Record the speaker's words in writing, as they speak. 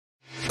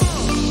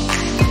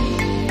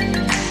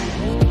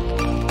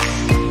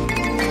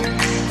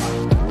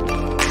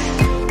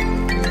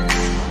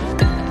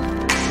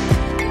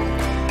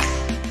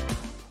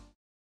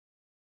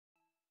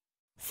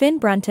Finn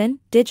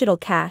Brunton, Digital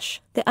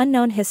Cash, The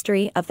Unknown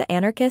History of the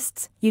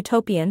Anarchists,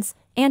 Utopians,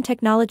 and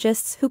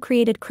Technologists Who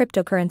Created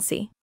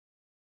Cryptocurrency.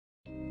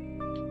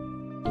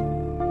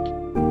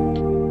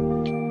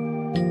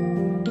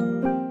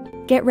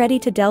 Get ready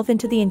to delve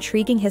into the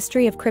intriguing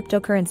history of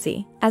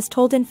cryptocurrency, as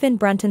told in Finn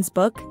Brunton's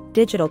book,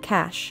 Digital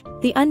Cash,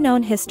 The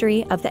Unknown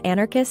History of the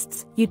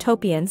Anarchists,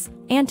 Utopians,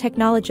 and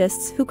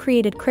Technologists Who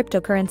Created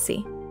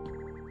Cryptocurrency.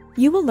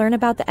 You will learn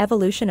about the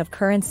evolution of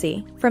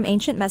currency, from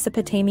ancient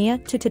Mesopotamia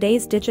to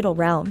today's digital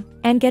realm,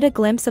 and get a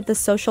glimpse of the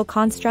social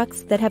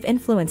constructs that have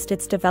influenced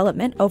its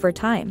development over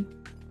time.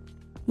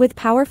 With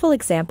powerful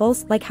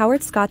examples like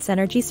Howard Scott's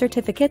energy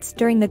certificates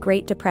during the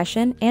Great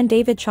Depression and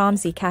David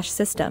Chaum's eCash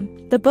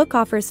system, the book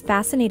offers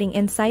fascinating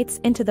insights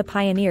into the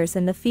pioneers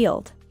in the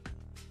field.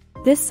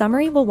 This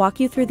summary will walk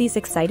you through these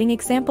exciting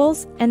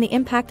examples and the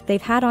impact they've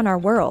had on our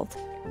world.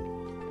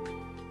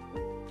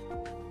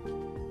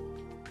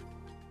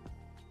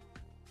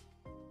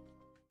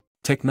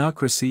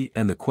 Technocracy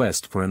and the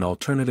quest for an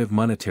alternative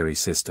monetary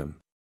system.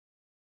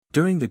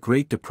 During the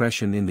Great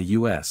Depression in the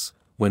U.S.,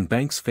 when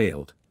banks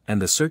failed,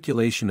 and the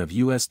circulation of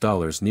U.S.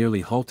 dollars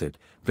nearly halted,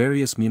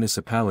 various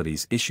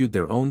municipalities issued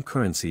their own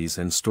currencies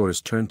and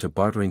stores turned to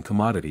bartering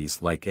commodities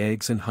like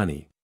eggs and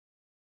honey.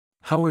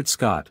 Howard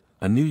Scott,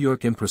 a New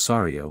York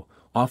impresario,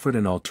 offered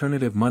an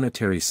alternative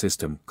monetary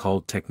system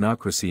called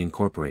Technocracy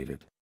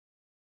Incorporated.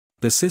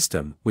 The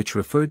system, which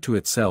referred to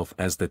itself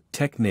as the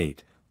Technate,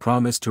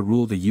 promised to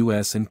rule the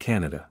U.S. and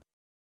Canada.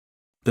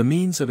 The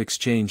means of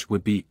exchange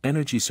would be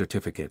energy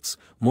certificates,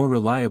 more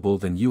reliable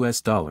than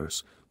U.S.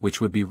 dollars, which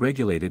would be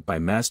regulated by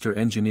master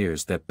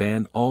engineers that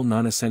banned all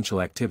non-essential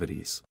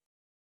activities.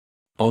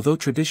 Although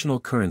traditional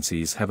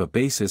currencies have a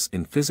basis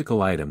in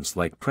physical items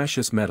like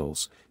precious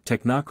metals,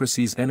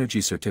 Technocracy's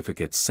energy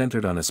certificates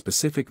centered on a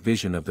specific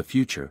vision of the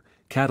future,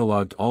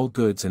 cataloged all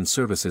goods and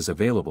services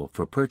available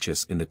for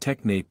purchase in the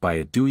Technate by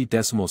a Dewey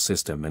Decimal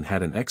System and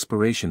had an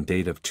expiration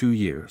date of 2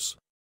 years.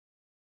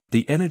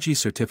 The energy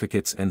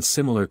certificates and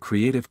similar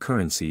creative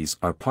currencies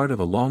are part of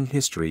a long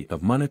history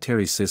of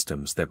monetary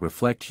systems that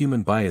reflect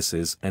human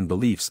biases and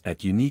beliefs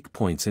at unique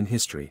points in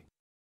history.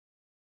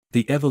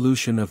 The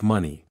evolution of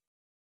money.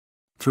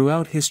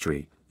 Throughout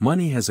history,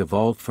 money has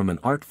evolved from an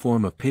art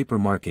form of paper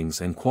markings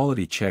and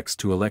quality checks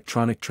to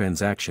electronic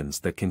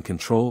transactions that can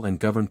control and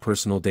govern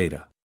personal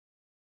data.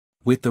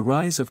 With the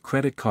rise of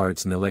credit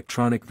cards and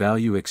electronic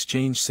value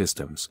exchange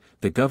systems,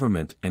 the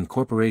government and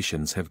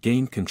corporations have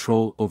gained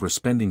control over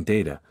spending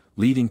data,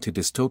 leading to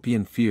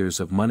dystopian fears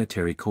of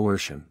monetary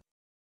coercion.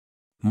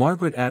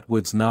 Margaret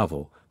Atwood's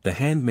novel, The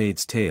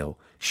Handmaid's Tale,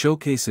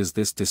 showcases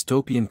this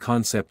dystopian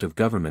concept of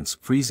governments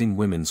freezing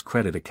women's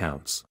credit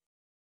accounts.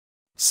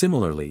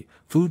 Similarly,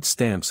 food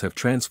stamps have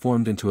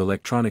transformed into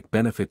electronic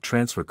benefit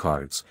transfer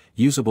cards,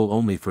 usable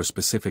only for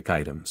specific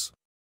items.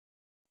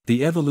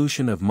 The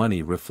evolution of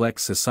money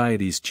reflects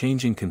society's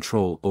changing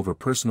control over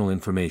personal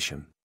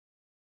information.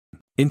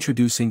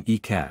 Introducing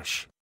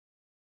eCash.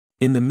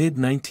 In the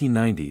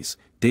mid-1990s,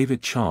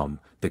 David Chaum,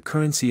 the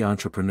currency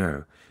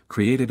entrepreneur,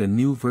 created a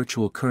new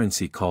virtual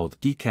currency called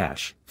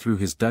eCash through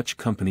his Dutch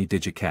company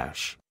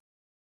DigiCash.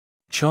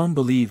 Chaum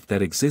believed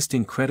that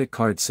existing credit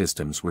card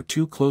systems were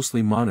too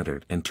closely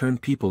monitored and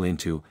turned people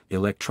into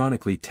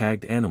electronically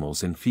tagged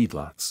animals in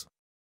feedlots.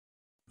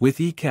 With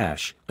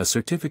eCash, a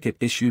certificate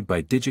issued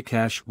by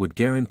DigiCash would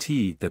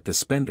guarantee that the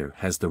spender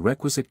has the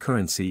requisite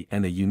currency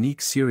and a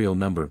unique serial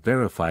number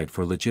verified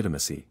for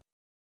legitimacy.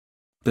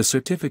 The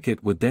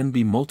certificate would then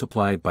be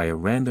multiplied by a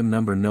random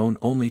number known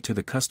only to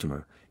the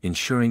customer,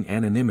 ensuring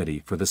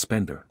anonymity for the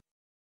spender.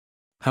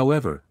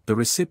 However, the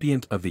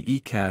recipient of the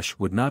eCash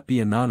would not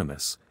be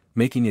anonymous,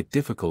 making it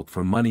difficult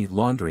for money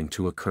laundering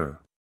to occur.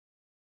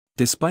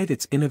 Despite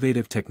its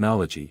innovative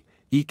technology,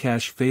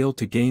 eCash failed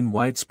to gain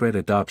widespread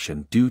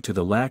adoption due to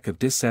the lack of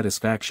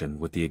dissatisfaction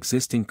with the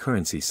existing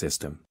currency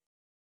system.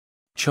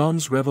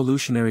 Chaum's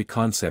revolutionary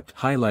concept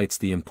highlights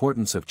the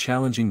importance of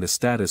challenging the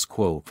status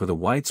quo for the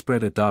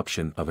widespread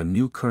adoption of a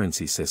new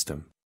currency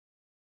system.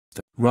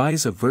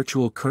 Rise of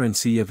virtual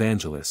currency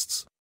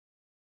evangelists.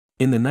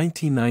 In the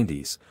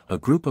 1990s, a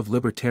group of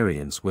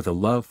libertarians with a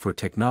love for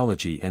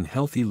technology and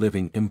healthy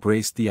living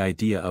embraced the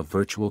idea of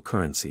virtual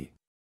currency.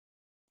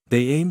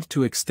 They aimed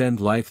to extend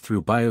life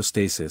through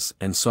biostasis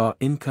and saw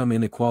income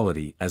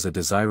inequality as a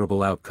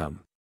desirable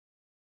outcome.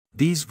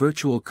 These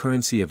virtual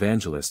currency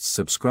evangelists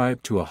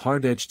subscribed to a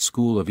hard-edged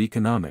school of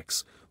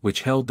economics,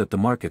 which held that the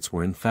markets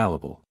were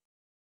infallible.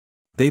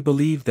 They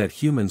believed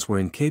that humans were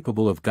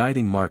incapable of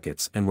guiding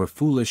markets and were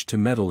foolish to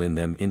meddle in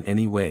them in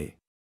any way.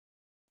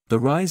 The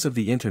rise of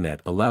the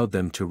internet allowed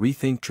them to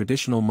rethink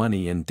traditional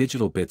money, and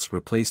digital bits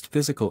replaced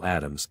physical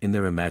atoms in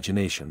their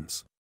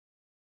imaginations.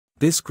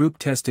 This group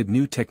tested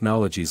new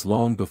technologies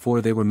long before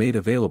they were made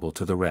available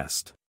to the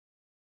rest.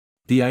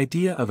 The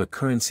idea of a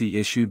currency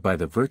issued by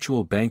the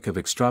virtual bank of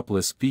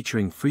Extropolis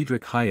featuring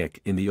Friedrich Hayek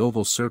in the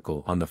oval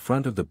circle on the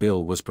front of the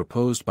bill was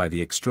proposed by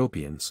the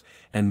Extropians,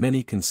 and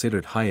many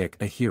considered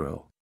Hayek a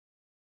hero.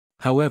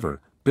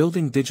 However,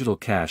 building digital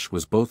cash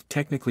was both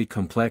technically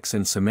complex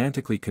and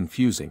semantically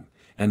confusing,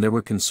 and there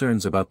were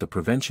concerns about the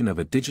prevention of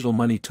a digital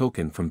money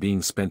token from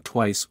being spent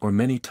twice or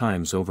many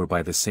times over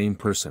by the same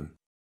person.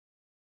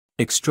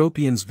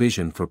 Extropians'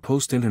 vision for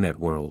post-internet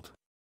world.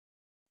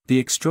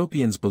 The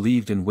Extropians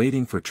believed in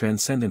waiting for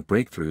transcendent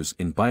breakthroughs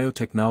in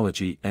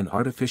biotechnology and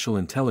artificial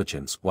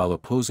intelligence while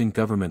opposing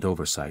government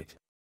oversight.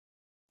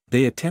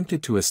 They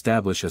attempted to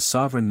establish a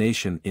sovereign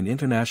nation in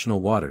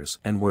international waters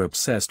and were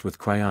obsessed with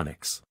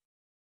cryonics.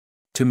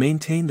 To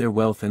maintain their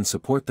wealth and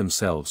support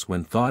themselves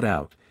when thawed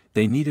out,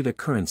 they needed a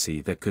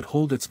currency that could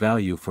hold its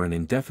value for an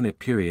indefinite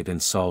period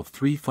and solve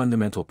three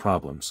fundamental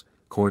problems: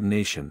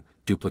 coordination,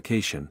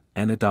 duplication,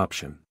 and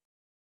adoption.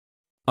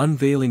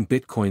 Unveiling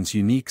Bitcoin's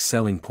unique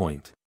selling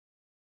point.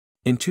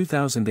 In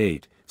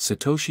 2008,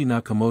 Satoshi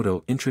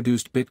Nakamoto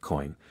introduced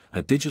Bitcoin,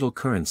 a digital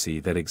currency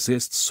that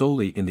exists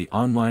solely in the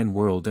online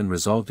world and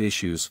resolved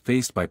issues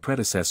faced by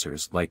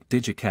predecessors like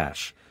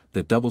DigiCash,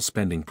 the double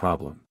spending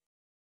problem.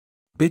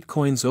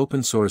 Bitcoin's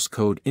open-source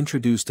code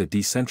introduced a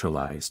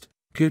decentralized,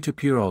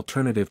 peer-to-peer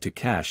alternative to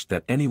cash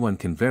that anyone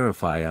can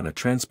verify on a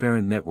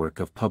transparent network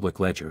of public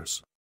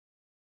ledgers.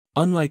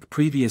 Unlike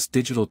previous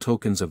digital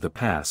tokens of the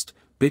past,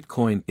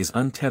 Bitcoin is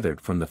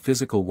untethered from the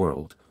physical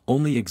world,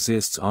 only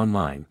exists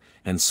online,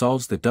 and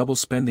solves the double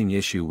spending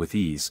issue with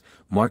ease,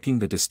 marking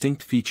the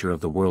distinct feature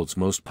of the world's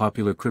most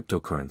popular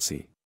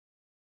cryptocurrency.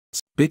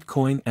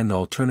 Bitcoin and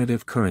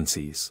alternative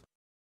currencies.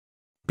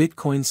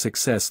 Bitcoin's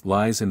success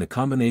lies in the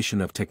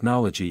combination of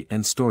technology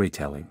and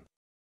storytelling.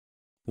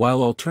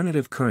 While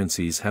alternative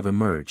currencies have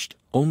emerged,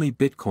 only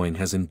Bitcoin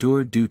has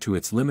endured due to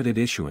its limited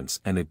issuance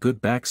and a good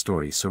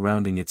backstory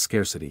surrounding its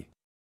scarcity.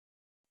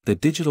 The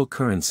digital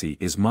currency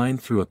is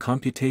mined through a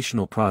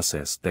computational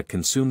process that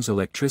consumes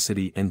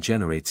electricity and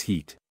generates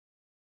heat.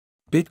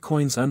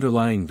 Bitcoin's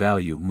underlying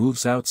value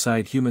moves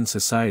outside human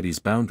society's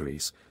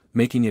boundaries,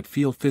 making it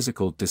feel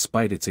physical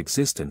despite its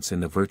existence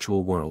in the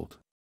virtual world.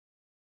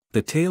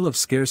 The tale of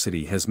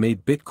scarcity has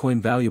made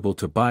Bitcoin valuable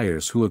to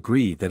buyers who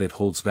agree that it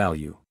holds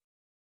value.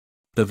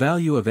 The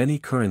value of any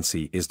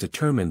currency is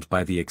determined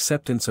by the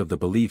acceptance of the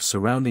belief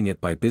surrounding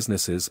it by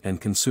businesses and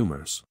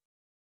consumers.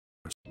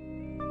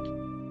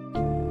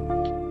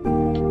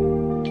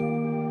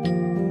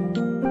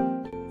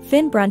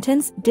 Finn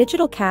Brunton's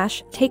Digital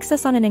Cash takes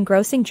us on an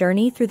engrossing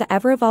journey through the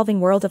ever-evolving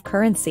world of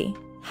currency,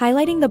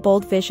 highlighting the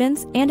bold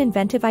visions and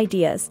inventive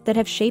ideas that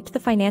have shaped the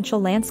financial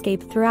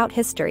landscape throughout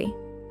history.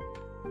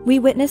 We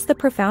witness the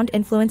profound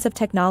influence of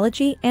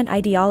technology and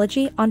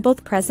ideology on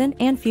both present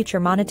and future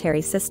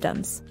monetary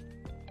systems.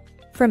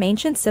 From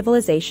ancient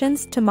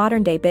civilizations to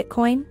modern-day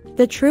Bitcoin,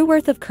 the true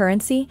worth of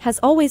currency has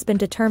always been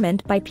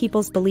determined by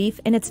people's belief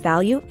in its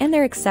value and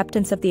their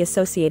acceptance of the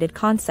associated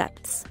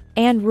concepts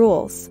and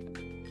rules.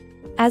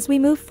 As we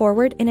move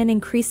forward in an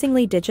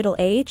increasingly digital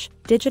age,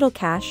 Digital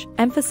Cash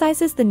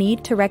emphasizes the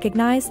need to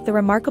recognize the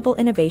remarkable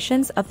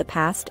innovations of the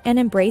past and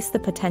embrace the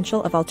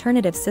potential of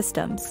alternative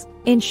systems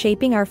in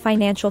shaping our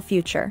financial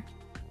future.